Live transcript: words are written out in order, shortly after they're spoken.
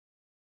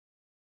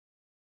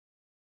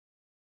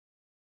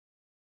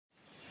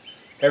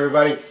Hey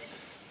everybody,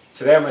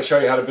 today I'm going to show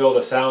you how to build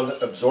a sound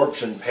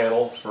absorption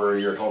panel for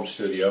your home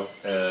studio,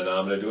 and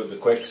I'm going to do it the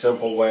quick,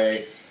 simple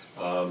way,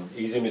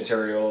 easy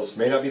materials.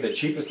 May not be the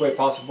cheapest way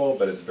possible,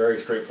 but it's very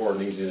straightforward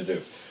and easy to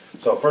do.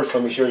 So first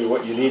let me show you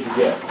what you need to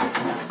get.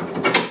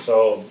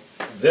 So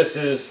this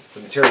is the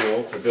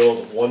material to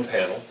build one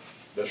panel,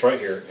 this right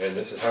here, and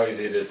this is how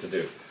easy it is to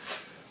do.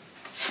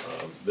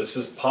 This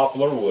is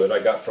poplar wood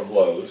I got from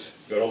Lowe's.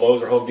 Go to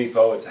Lowe's or Home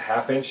Depot, it's a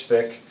 1/2 inch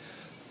thick.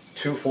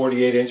 Two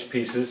 48-inch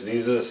pieces.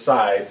 These are the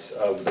sides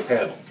of the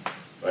panel,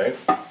 right?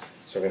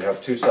 So we're going to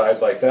have two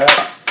sides like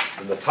that.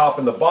 And the top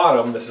and the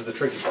bottom, this is the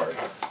tricky part.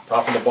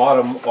 Top and the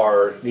bottom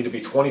need to be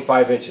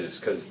 25 inches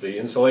because the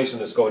insulation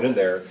that's going in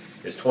there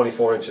is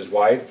 24 inches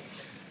wide.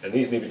 And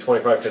these need to be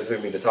 25 because it's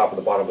going to be the top and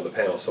the bottom of the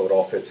panel, so it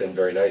all fits in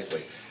very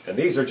nicely. And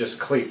these are just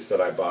cleats that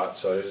I bought.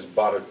 So I just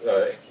bought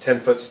a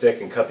 10-foot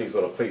stick and cut these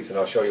little cleats, and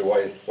I'll show you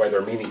why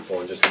they're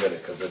meaningful in just a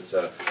minute, because it's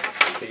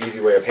the easy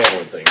way of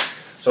handling things.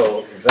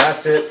 So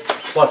that's it,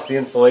 plus the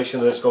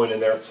insulation that's going in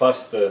there,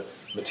 plus the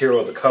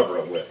material to cover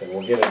it with, and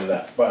we'll get into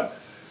that. But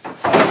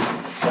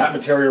that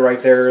material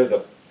right there,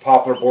 the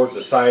poplar boards,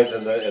 the sides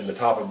and the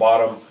top and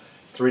bottom,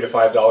 $3 to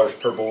 $5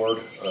 per board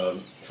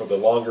for the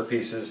longer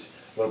pieces,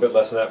 a little bit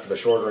less than that for the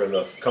shorter, and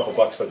a couple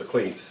bucks for the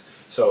cleats.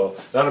 So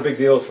not a big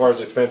deal as far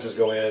as expenses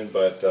go in,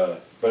 but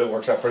it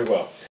works out pretty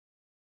well.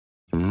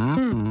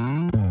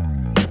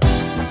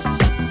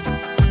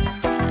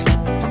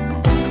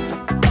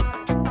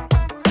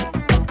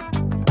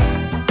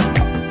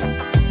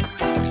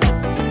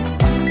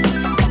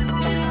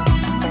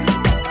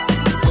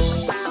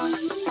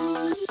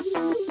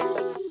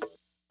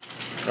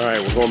 Alright,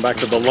 we're going back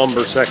to the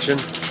lumber section.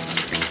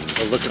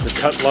 We'll look at the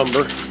cut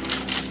lumber.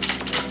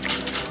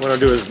 What I want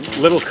to do is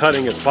little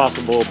cutting as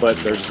possible, but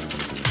there's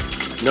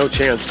no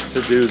chance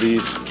to do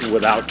these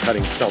without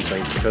cutting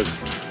something because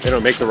they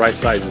don't make the right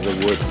sizes of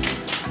wood.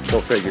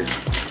 Go figure.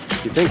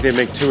 You'd think they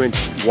make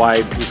 2-inch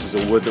wide pieces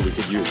of wood that we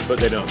could use, but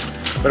they don't.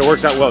 But it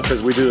works out well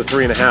because we do the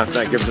 3.5.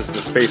 That gives us the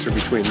spacer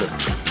between the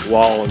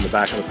wall and the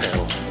back of the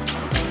panel.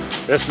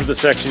 This is the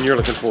section you're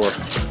looking for.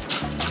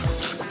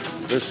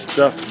 This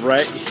stuff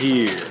right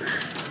here.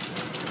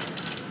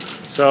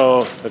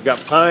 So they've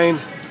got pine,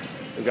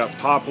 they've got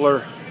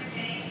poplar.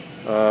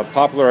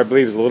 Poplar I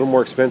believe is a little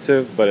more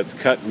expensive, but it's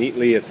cut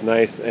neatly, it's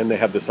nice, and they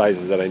have the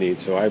sizes that I need.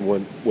 So I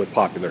went with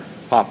poplar.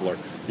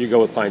 You go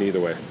with pine either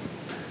way.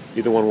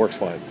 Either one works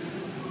fine.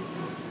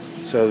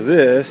 So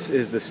this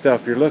is the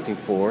stuff you're looking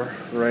for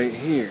right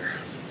here.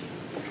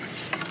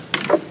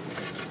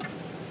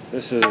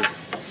 This is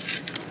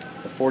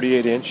a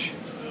 48-inch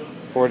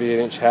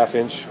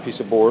 1/2-inch piece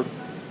of board.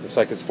 Looks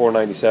like it's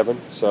 $4.97,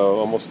 so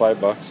almost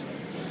 $5.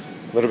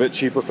 A little bit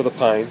cheaper for the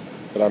pine,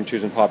 but I'm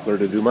choosing poplar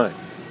to do mine.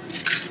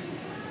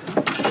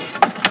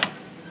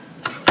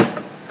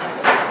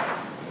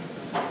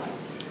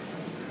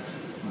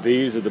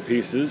 These are the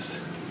pieces.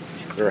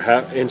 They're a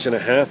 1/2 inch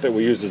that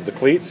we use as the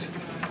cleats.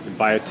 You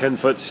buy a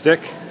 10-foot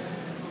stick,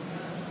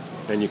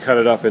 and you cut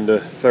it up into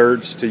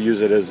thirds to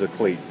use it as a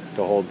cleat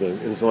to hold the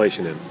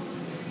insulation in.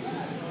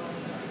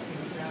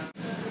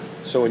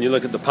 So when you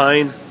look at the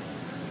pine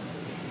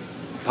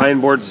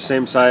board's the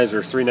same size,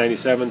 or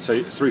 $3.97, so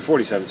it's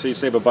 $3.47. So you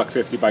save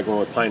 $1.50 by going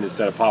with pine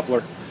instead of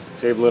poplar.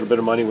 Save a little bit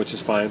of money, which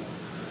is fine.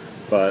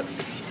 But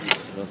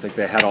I don't think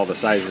they had all the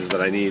sizes that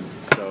I need,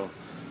 so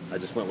I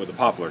just went with the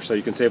poplar. So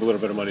you can save a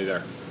little bit of money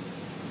there.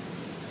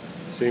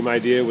 Same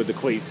idea with the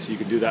cleats. You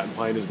can do that in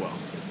pine as well.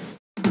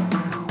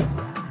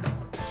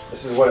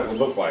 This is what it would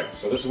look like.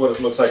 So this is what it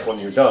looks like when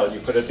you're done.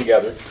 You put it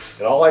together,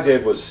 and all I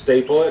did was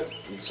staple it.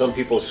 Some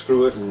people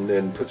screw it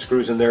and put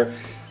screws in there.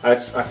 I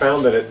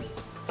found that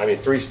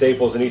 3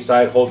 staples in each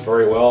side hold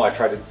very well. I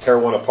tried to tear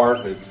one apart,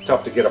 and it's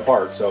tough to get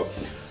apart. So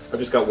I've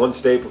just got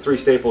 3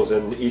 staples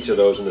in each of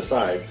those in the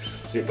side.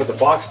 So you put the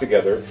box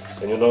together,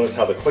 and you'll notice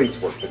how the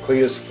cleats work. The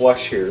cleat is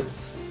flush here,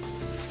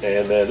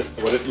 and then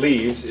what it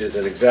leaves is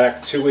an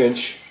exact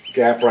 2-inch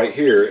gap right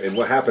here. And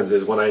what happens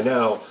is when I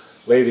now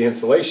lay the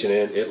insulation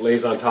in, it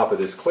lays on top of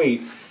this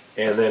cleat,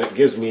 and then it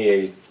gives me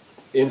a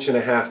 1.5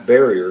 inch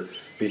barrier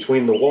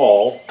between the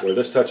wall, where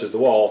this touches the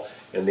wall,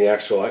 and the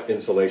actual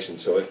insulation.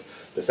 So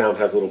the sound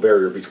has a little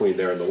barrier between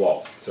there and the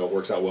wall. So it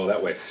works out well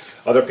that way.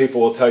 Other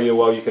people will tell you,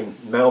 well, you can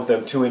mount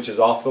them 2 inches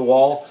off the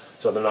wall,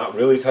 so they're not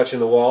really touching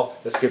the wall.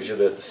 This gives you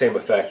the same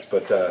effect,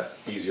 but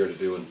easier to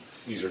do and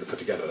easier to put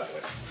together that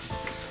way.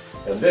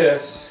 And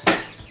this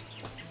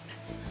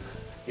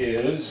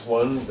is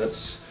one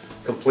that's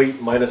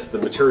complete minus the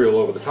material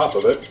over the top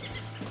of it,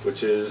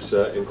 which is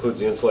includes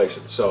the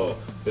insulation. So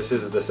this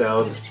is the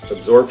sound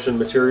absorption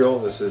material.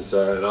 This is,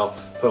 and I'll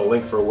put a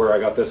link for where I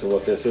got this and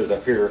what this is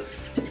up here.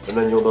 And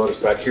then you'll notice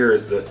back here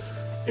is the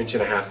 1.5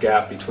 inch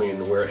gap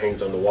between where it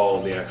hangs on the wall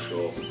and the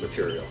actual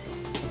material.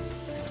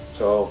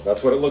 So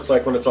that's what it looks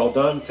like when it's all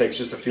done. It takes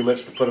just a few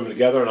minutes to put them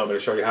together, and I'm going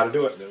to show you how to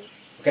do it.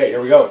 Okay,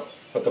 here we go.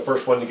 Put the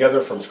first one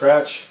together from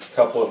scratch. A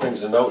couple of things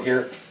to note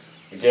here.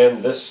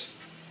 Again, this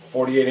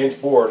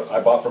 48-inch board I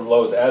bought from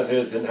Lowe's as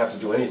is, didn't have to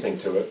do anything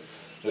to it.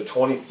 The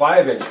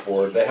 25-inch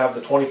board, they have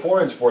the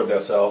 24-inch board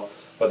they'll sell.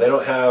 but they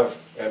don't have,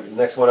 the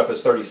next one up is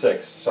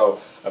 36.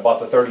 So I bought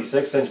the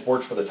 36-inch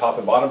boards for the top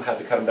and bottom, had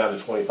to cut them down to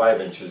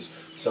 25 inches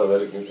so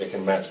that it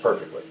can match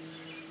perfectly.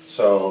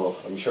 So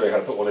let me show you how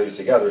to put one of these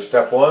together.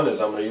 Step one is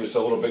I'm going to use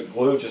a little bit of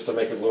glue just to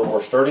make it a little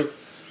more sturdy.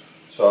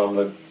 So I'm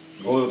going to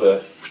glue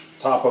the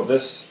top of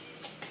this.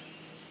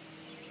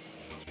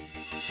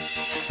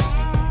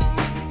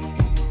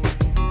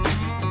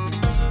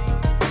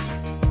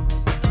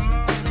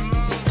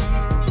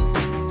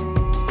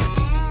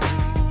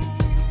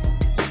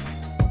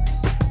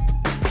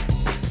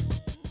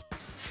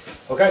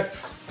 Okay,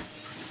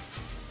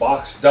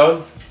 box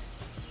done,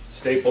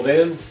 stapled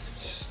in,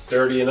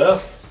 sturdy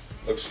enough,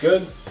 looks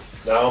good.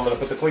 Now I'm going to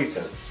put the cleats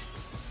in.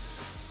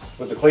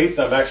 With the cleats,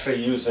 I'm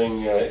actually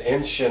using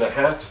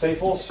 1.5"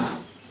 staples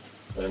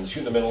and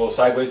shooting them in a little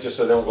sideways just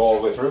so they don't go all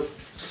the way through.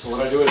 So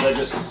what I do is I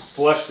just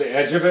flush the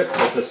edge of it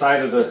with the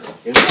side of the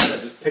inside.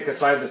 I just pick a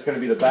side that's going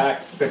to be the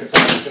back, pick a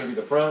side that's going to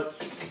be the front.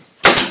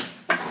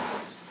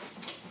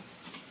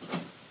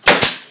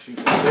 Shoot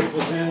the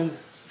staples in.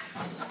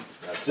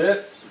 That's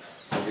it.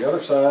 The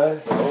other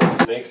side,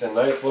 makes a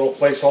nice little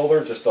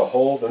placeholder just to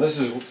hold. And this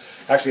is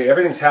actually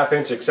everything's 1/2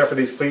 inch except for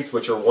these cleats,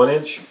 which are 1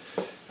 inch.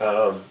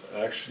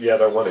 Actually, yeah,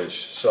 they're 1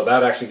 inch. So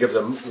that actually gives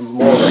them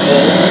more of a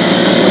hold.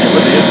 When you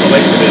put the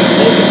insulation in, it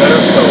holds it better.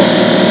 So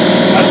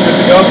that's good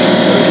to go.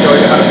 Let me show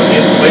you how to put the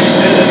insulation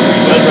in and be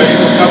done ready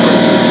for cover.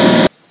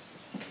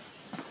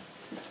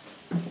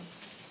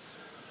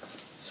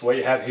 So what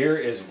you have here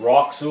is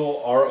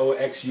Roxul,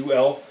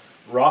 R-O-X-U-L,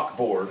 rock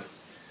board,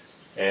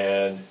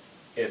 and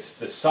it's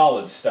the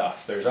solid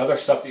stuff. There's other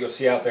stuff that you'll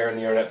see out there on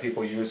the internet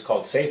people use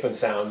called Safe and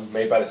Sound,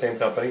 made by the same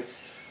company,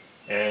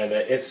 and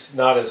it's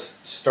not as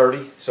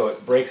sturdy, so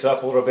it breaks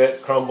up a little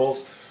bit,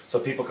 crumbles, so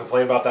people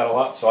complain about that a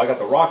lot. So I got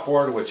the rock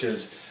board, which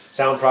is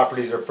sound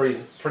properties are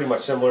pretty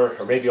much similar,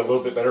 or maybe a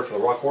little bit better for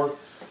the rock board,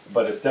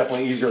 but it's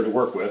definitely easier to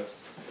work with.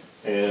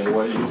 And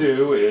what you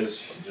do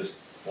is you just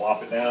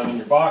plop it down in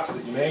your box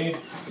that you made.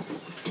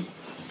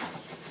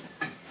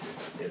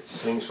 It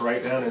sinks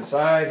right down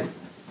inside.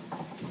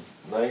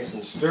 Nice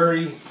and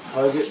sturdy,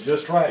 hug it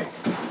just right.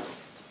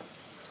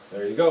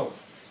 There you go.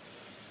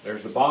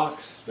 There's the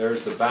box,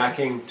 there's the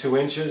backing 2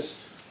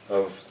 inches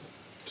of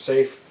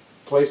safe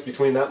place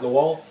between that and the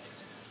wall,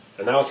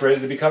 and now it's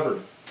ready to be covered.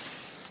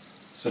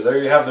 So there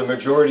you have the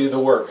majority of the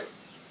work.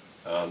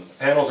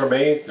 Panels are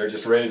made, they're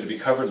just ready to be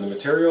covered in the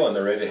material, and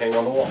they're ready to hang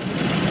on the wall.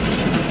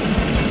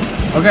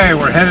 Okay,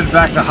 we're headed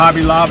back to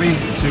Hobby Lobby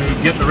to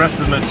get the rest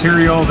of the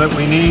material that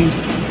we need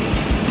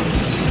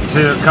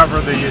to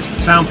cover the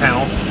sound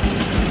panels.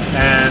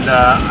 And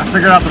I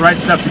figured out the right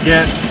stuff to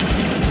get.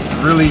 It's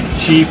really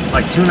cheap. It's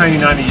like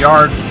 $2.99 a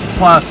yard.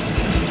 Plus,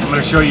 I'm going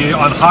to show you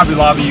on Hobby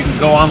Lobby, you can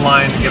go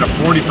online and get a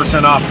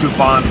 40% off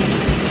coupon,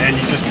 and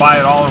you just buy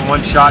it all in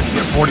one shot, you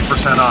get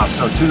 40% off.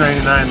 So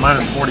 $2.99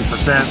 minus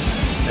 40%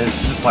 is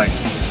just like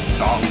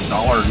a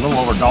little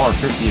over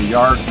 $1.50 a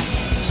yard.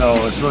 So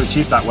it's really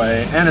cheap that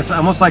way, and it's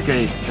almost like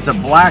it's a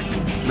black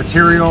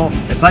material.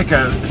 It's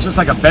just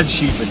like a bed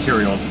sheet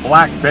material. It's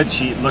black bed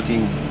sheet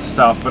looking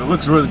stuff, but it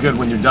looks really good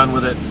when you're done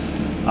with it.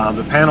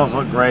 The panels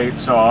look great,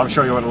 so I'll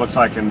show you what it looks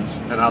like, and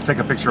I'll take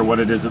a picture of what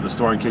it is at the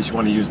store in case you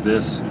want to use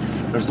this.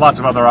 There's lots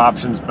of other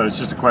options, but it's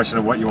just a question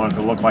of what you want it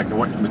to look like and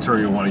what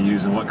material you want to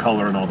use and what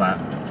color and all that.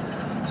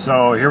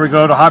 So here we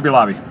go to Hobby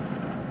Lobby.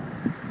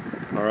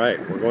 All right,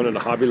 we're going into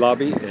Hobby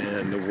Lobby,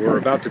 and we're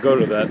about to go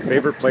to that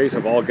favorite place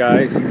of all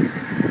guys,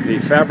 the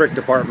fabric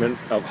department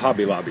of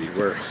Hobby Lobby,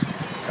 where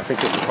I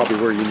think this is probably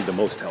where you need the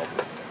most help.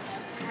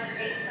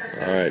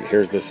 All right,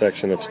 here's the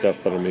section of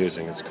stuff that I'm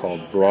using. It's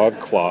called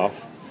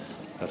broadcloth.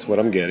 That's what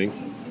I'm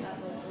getting.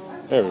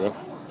 There we go.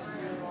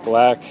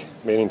 Black,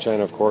 made in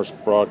China, of course,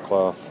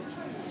 broadcloth.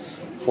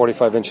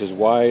 45 inches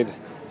wide,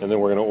 and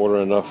then we're going to order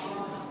enough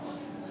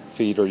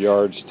feet or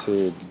yards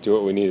to do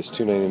what we need. It's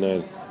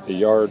 $2.99 a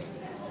yard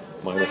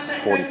minus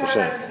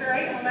 40%.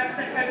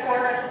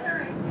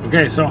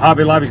 Okay, so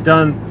Hobby Lobby's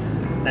done,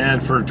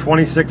 and for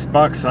 26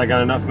 bucks I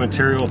got enough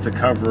material to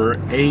cover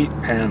 8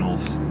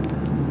 panels.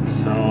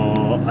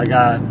 So I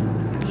got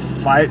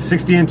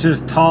 60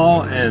 inches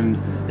tall,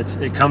 and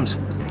it comes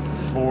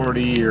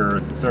 40 or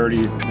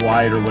 30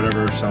 wide or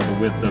whatever, so the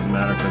width doesn't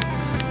matter because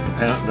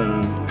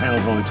the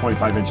panel's only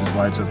 25 inches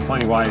wide, so it's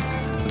plenty wide,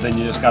 but then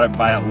you just got to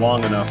buy it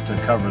long enough to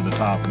cover the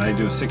top, and I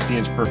do a 60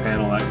 inch per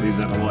panel. That leaves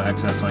that a little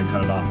excess so I can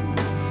cut it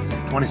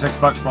off. 26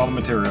 bucks for all the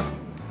material.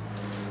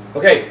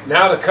 Okay,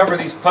 now to cover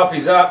these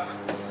puppies up,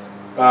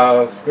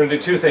 we're going to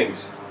do 2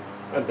 things.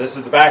 This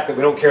is the back that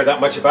we don't care that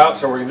much about,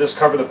 so we're going to just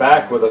cover the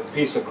back with a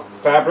piece of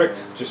fabric.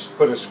 Just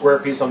put a square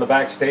piece on the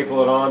back,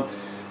 staple it on,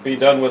 be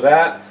done with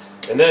that.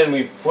 And then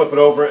we flip it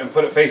over and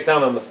put it face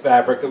down on the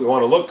fabric that we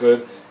want to look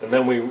good, and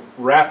then we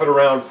wrap it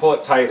around, pull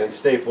it tight, and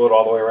staple it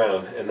all the way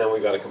around. And then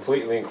we've got a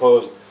completely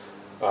enclosed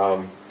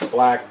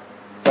black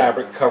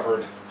fabric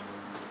covered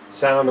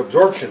sound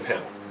absorption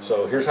panel.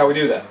 So here's how we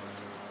do that.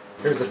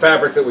 Here's the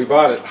fabric that we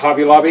bought at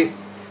Hobby Lobby,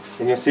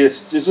 and you'll see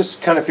it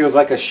just kind of feels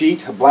like a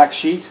sheet, a black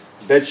sheet,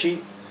 bed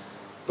sheet,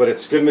 but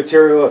it's good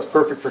material. It's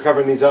perfect for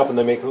covering these up, and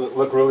they make it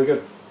look really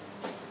good.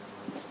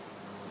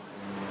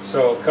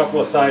 So a couple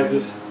of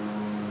sizes.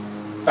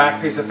 Back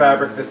piece of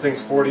fabric, this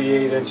thing's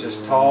 48 inches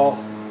tall.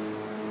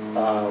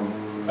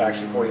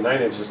 Actually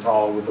 49 inches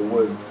tall with the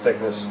wood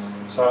thickness.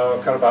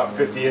 So cut about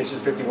 50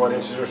 inches, 51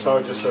 inches or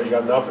so, just so you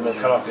got enough, and then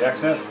cut off the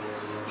excess.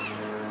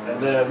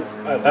 And then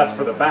that's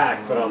for the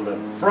back, but on the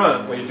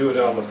front, when you do it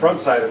on the front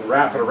side and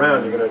wrap it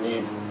around, you're going to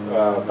need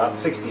about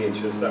 60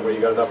 inches. That way you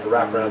got enough to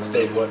wrap around,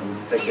 staple it,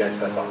 and take the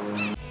excess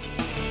off.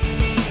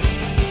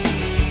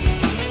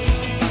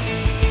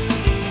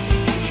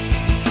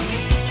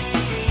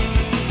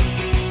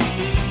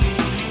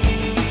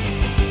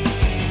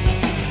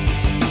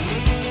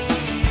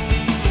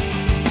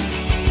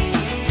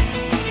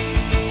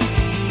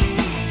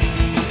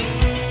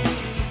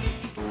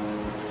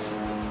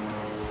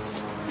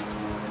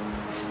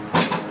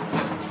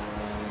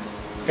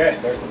 Okay,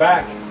 there's the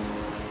back.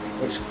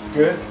 Looks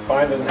good,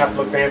 fine, doesn't have to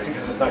look fancy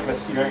because it's not going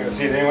to, you're not going to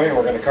see it anyway, and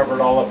we're going to cover it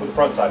all up with the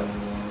front side.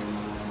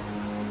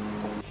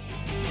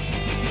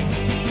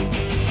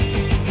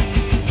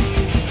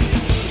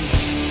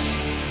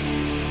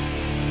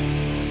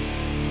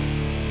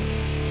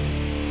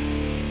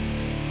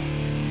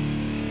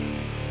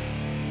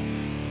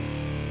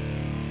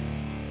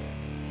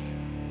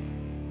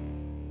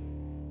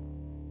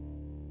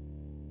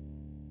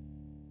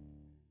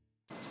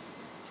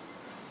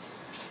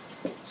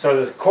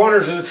 So the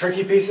corners are the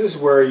tricky pieces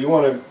where you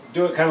want to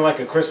do it kind of like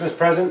a Christmas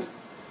present.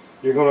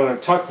 You're going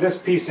to tuck this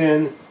piece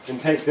in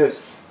and take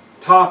this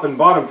top and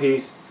bottom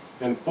piece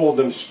and fold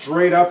them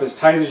straight up as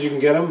tight as you can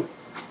get them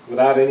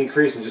without any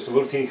crease, and just a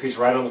little teeny crease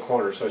right on the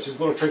corner. So it's just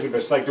a little tricky, but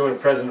it's like doing a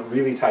present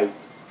really tight.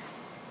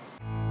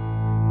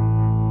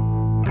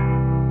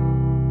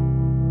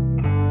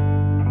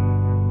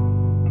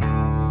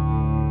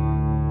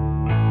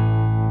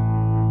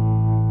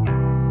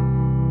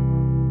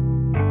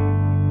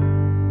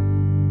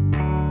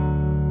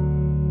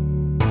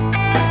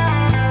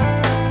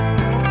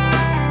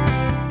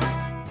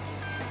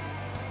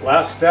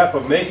 Last step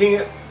of making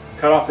it,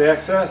 cut off the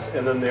excess,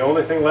 and then the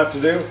only thing left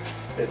to do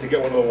is to get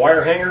one of the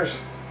wire hangers,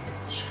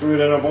 screw it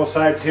in on both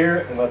sides here,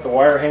 and let the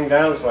wire hang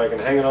down so I can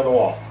hang it on the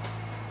wall.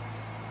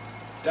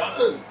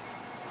 Done!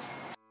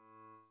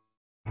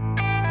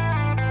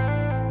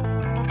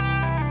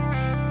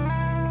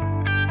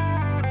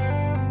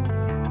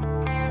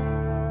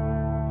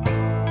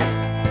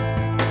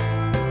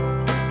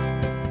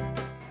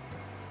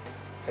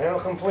 Panel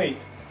complete.